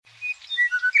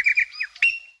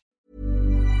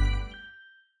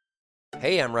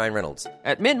Hey, I'm Ryan Reynolds.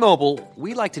 At Mint Mobile,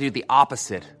 we like to do the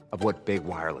opposite of what Big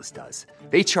Wireless does.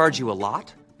 They charge you a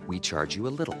lot, we charge you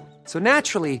a little. So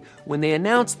naturally, when they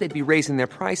announced they'd be raising their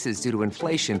prices due to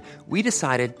inflation, we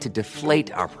decided to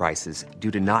deflate our prices due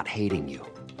to not hating you.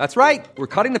 That's right. We're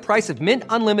cutting the price of Mint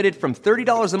Unlimited from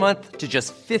 $30 a month to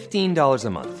just $15 a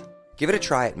month. Give it a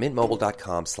try at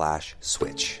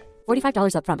mintmobile.com/switch.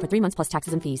 $45 up front for 3 months plus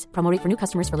taxes and fees. Promo rate for new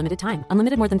customers for limited time.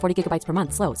 Unlimited more than 40 gigabytes per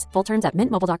month. Slows full terms at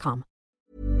mintmobile.com.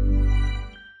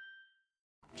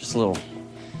 Just a little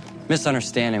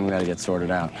misunderstanding we gotta get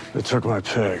sorted out. They took my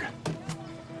pig.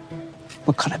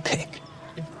 What kind of pig?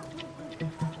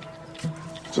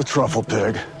 It's a truffle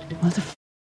pig.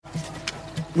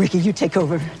 Ricky, you take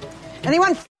over.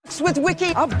 Anyone f***s with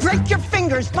Ricky, I'll break your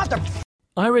fingers, mother.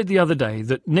 I read the other day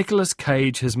that Nicolas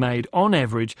Cage has made, on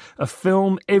average, a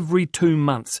film every 2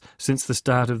 months since the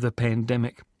start of the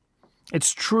pandemic.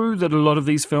 It's true that a lot of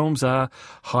these films are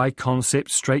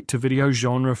high-concept, straight-to-video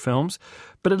genre films,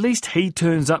 but at least he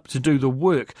turns up to do the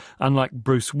work, unlike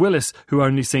Bruce Willis, who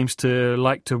only seems to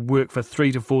like to work for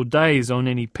 3 to 4 days on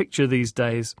any picture these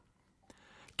days.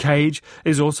 Cage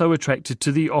is also attracted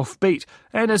to the offbeat,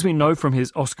 and as we know from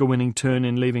his Oscar-winning turn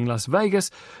in Leaving Las Vegas,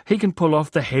 he can pull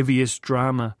off the heaviest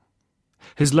drama.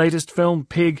 His latest film,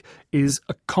 Pig, is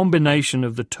a combination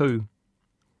of the two.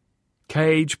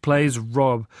 Cage plays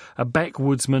Rob, a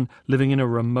backwoodsman living in a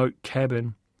remote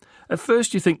cabin. At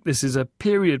first you think this is a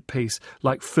period piece,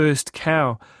 like First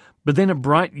Cow, but then a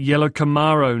bright yellow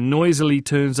Camaro noisily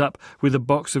turns up with a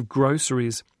box of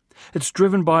groceries. It's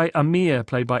driven by Amir,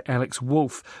 played by Alex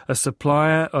Wolff, a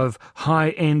supplier of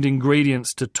high-end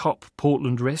ingredients to top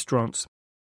Portland restaurants.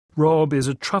 Rob is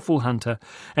a truffle hunter,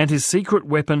 and his secret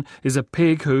weapon is a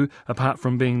pig who, apart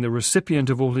from being the recipient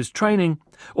of all his training,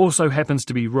 also happens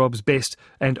to be Rob's best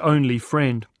and only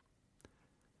friend.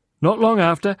 Not long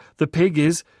after, the pig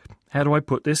is, how do I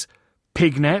put this,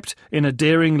 pignapped in a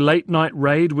daring late-night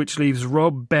raid which leaves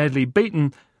Rob badly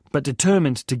beaten, but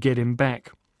determined to get him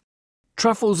back.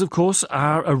 Truffles, of course,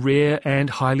 are a rare and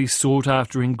highly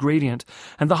sought-after ingredient,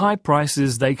 and the high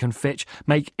prices they can fetch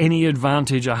make any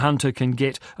advantage a hunter can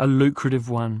get a lucrative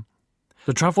one.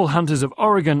 The truffle hunters of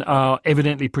Oregon are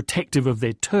evidently protective of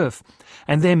their turf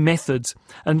and their methods,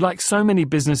 and like so many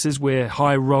businesses where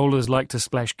high rollers like to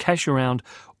splash cash around,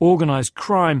 organised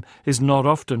crime is not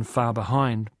often far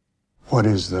behind. What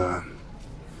is the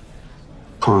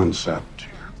concept here?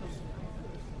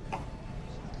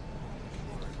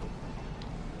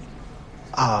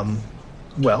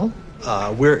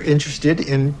 We're interested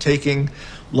in taking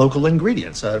local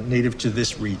ingredients native to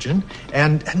this region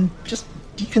and just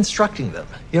deconstructing them,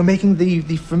 making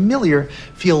the familiar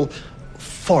feel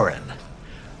foreign,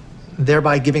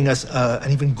 thereby giving us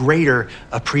an even greater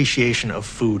appreciation of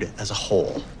food as a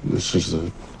whole. This is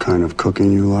the kind of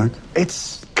cooking you like?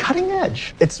 It's cutting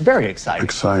edge. It's very exciting.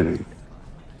 Exciting.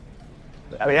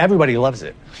 I mean, everybody loves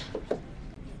it.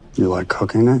 You like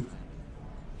cooking it?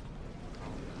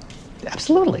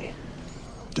 Absolutely.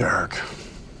 Derek,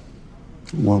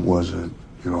 what was it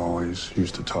you always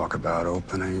used to talk about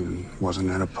opening and wasn't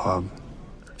at a pub?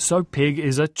 So Pig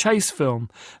is a chase film,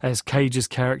 as Cage's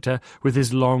character, with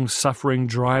his long-suffering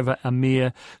driver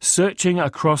Amir, searching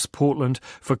across Portland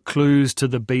for clues to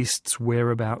the beast's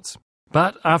whereabouts.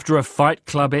 But after a Fight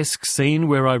Club-esque scene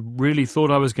where I really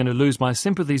thought I was going to lose my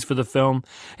sympathies for the film,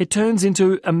 it turns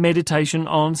into a meditation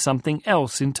on something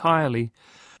else entirely.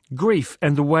 Grief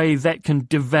and the way that can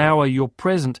devour your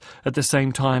present at the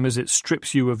same time as it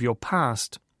strips you of your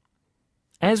past.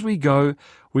 As we go,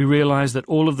 we realise that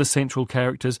all of the central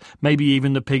characters, maybe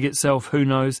even the pig itself, who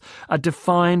knows, are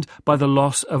defined by the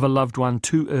loss of a loved one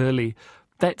too early.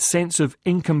 That sense of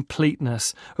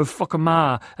incompleteness, of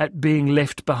whakama at being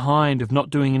left behind, of not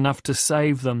doing enough to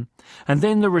save them, and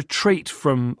then the retreat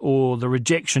from, or the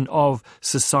rejection of,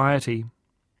 society.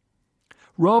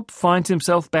 Rob finds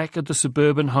himself back at the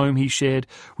suburban home he shared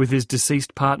with his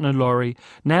deceased partner Laurie,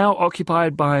 now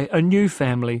occupied by a new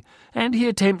family, and he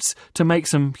attempts to make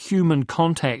some human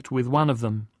contact with one of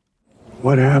them.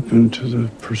 What happened to the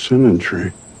persimmon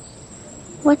tree?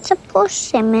 What's a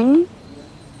persimmon?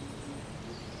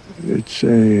 It's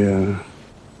an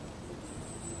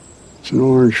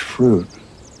orange fruit.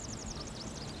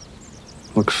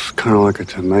 Looks kind of like a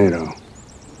tomato.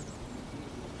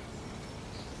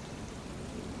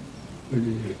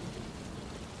 You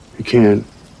can't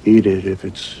eat it if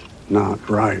it's not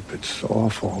ripe. It's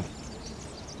awful.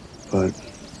 But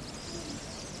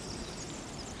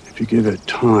if you give it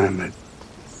time, it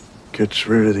gets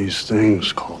rid of these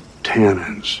things called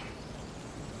tannins.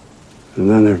 And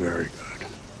then they're very good.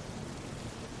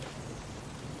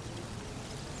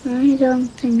 I don't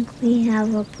think we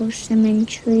have a persimmon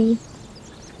tree.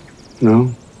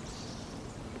 No?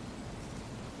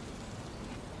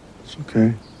 It's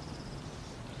okay.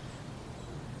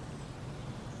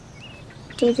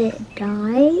 Did it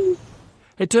die?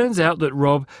 It turns out that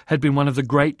Rob had been one of the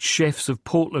great chefs of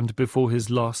Portland before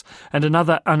his loss, and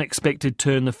another unexpected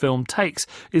turn the film takes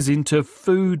is into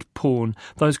food porn,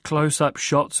 those close-up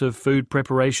shots of food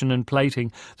preparation and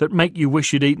plating that make you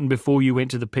wish you'd eaten before you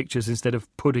went to the pictures instead of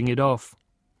putting it off.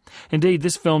 Indeed,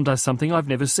 this film does something I've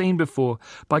never seen before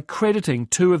by crediting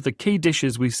two of the key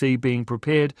dishes we see being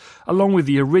prepared, along with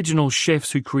the original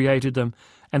chefs who created them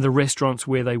and the restaurants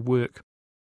where they work.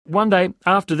 One day,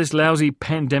 after this lousy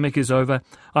pandemic is over,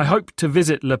 I hope to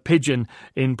visit Le Pigeon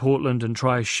in Portland and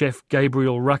try Chef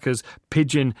Gabriel Rucker's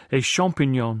Pigeon et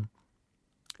Champignon.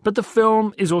 But the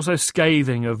film is also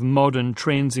scathing of modern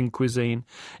trends in cuisine,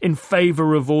 in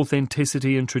favour of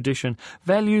authenticity and tradition,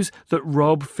 values that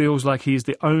Rob feels like he is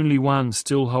the only one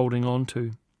still holding on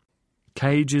to.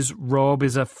 Cage's Rob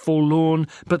is a forlorn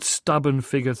but stubborn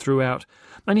figure throughout,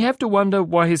 and you have to wonder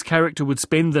why his character would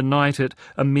spend the night at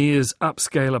Amir's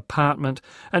upscale apartment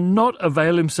and not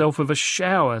avail himself of a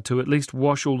shower to at least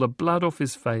wash all the blood off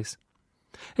his face.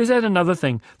 Is that another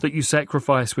thing that you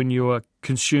sacrifice when you are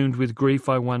consumed with grief,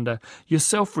 I wonder? Your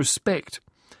self-respect.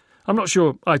 I'm not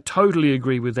sure I totally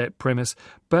agree with that premise,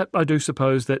 but I do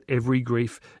suppose that every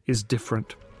grief is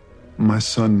different. My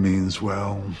son means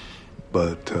well,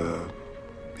 but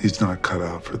he's not cut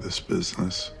out for this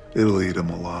business. It'll eat him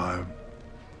alive.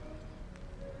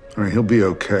 I mean, he'll be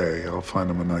okay. I'll find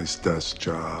him a nice desk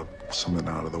job, something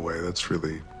out of the way. That's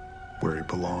really where he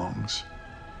belongs.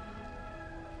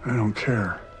 I don't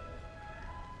care.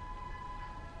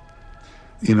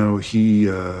 You know, he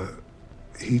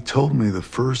told me the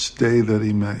first day that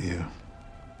he met you.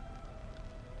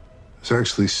 It was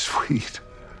actually sweet.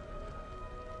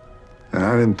 And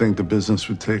I didn't think the business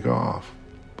would take off,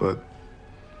 but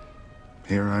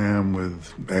here I am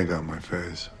with egg on my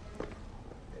face.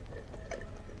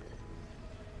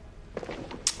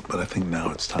 But I think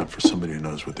now it's time for somebody who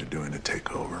knows what they're doing to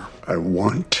take over. I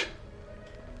want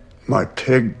my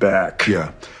pig back.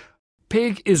 Yeah.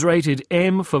 Pig is rated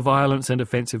M for violence and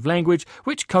offensive language,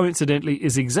 which coincidentally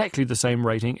is exactly the same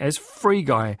rating as Free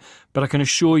Guy. But I can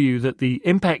assure you that the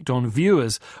impact on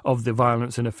viewers of the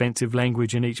violence and offensive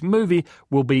language in each movie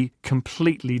will be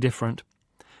completely different.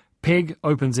 Pig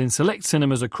opens in select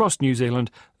cinemas across New Zealand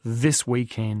this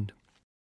weekend.